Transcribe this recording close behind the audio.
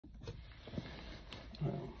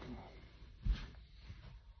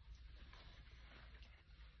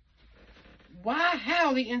Why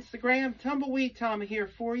howdy Instagram, Tumbleweed Tommy here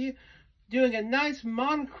for you, doing a nice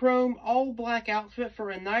monochrome all black outfit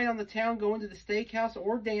for a night on the town, going to the steakhouse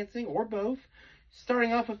or dancing or both.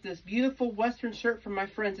 Starting off with this beautiful western shirt from my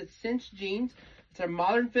friends at Cinch jeans. It's a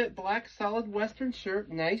modern fit black solid western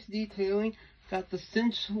shirt, nice detailing, got the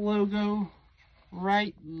Cinch logo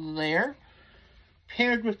right there.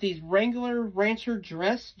 Paired with these Wrangler Rancher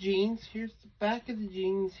dress jeans. Here's the back of the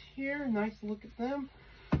jeans here, nice look at them.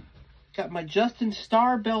 Got my Justin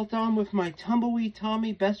Starr belt on with my Tumbleweed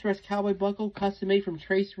Tommy Best Dressed Cowboy buckle, custom made from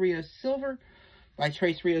Trace Rio Silver, by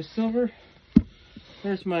Trace Rio Silver.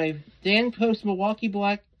 There's my Dan Post Milwaukee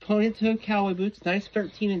Black Pony Toe Cowboy boots, nice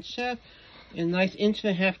 13-inch shaft, and nice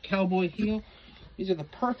 1.5-inch cowboy heel. These are the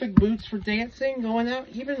perfect boots for dancing, going out,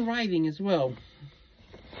 even riding as well.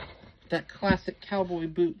 That classic cowboy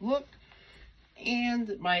boot look.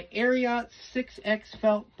 And my Ariat 6X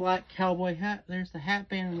felt black cowboy hat. There's the hat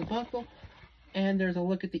band and the buckle. And there's a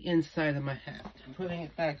look at the inside of my hat. I'm putting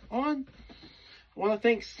it back on. I want to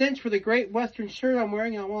thank Cinch for the great western shirt I'm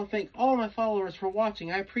wearing. And I want to thank all my followers for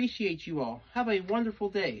watching. I appreciate you all. Have a wonderful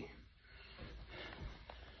day.